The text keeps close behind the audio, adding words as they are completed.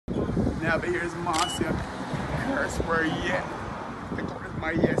Never hear his mom say a curse word yet. I got with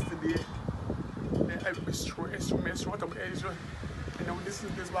my yesterday. I miss what of Ezra. And now this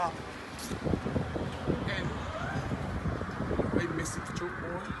is this back. And I miss it too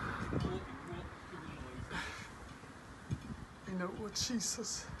more. You know, oh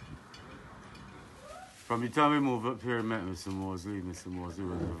Jesus. From the time we moved up here, I met Mr. Moseley. Mr. Moseley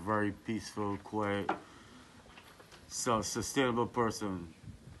was a very peaceful, quiet, self-sustainable person.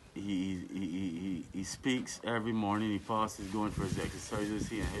 He speaks every morning. He passes going for his exercises.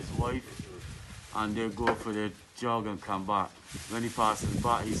 He and his wife, and they go for their jog and come back. When he passes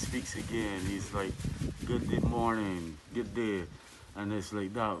back, he speaks again. He's like, "Good day, morning, good day," and it's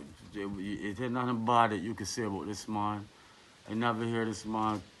like that. It ain't nothing bad that you can say about this man. I never hear this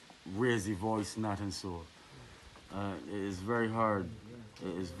man raise his voice, nothing so. It is very hard.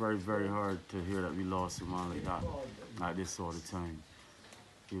 It is very, very hard to hear that we lost a man like that, like this all the time.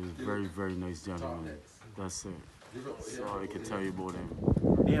 He was a very, very nice gentleman. That's it. That's all I can tell you about him.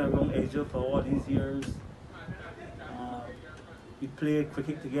 Being around Asia for all these years, we played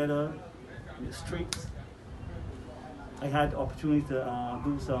cricket together in the streets. I had the opportunity to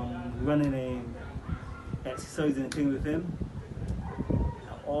do some running and exercising and things with him.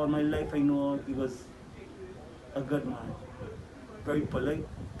 All my life I know he was a good man. Very polite,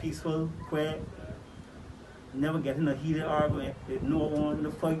 peaceful, quiet. Never get in a heated argument with no one in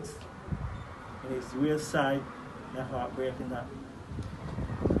the fights. And it's real sad and heartbreaking that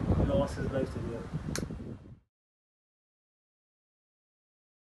he lost his life today.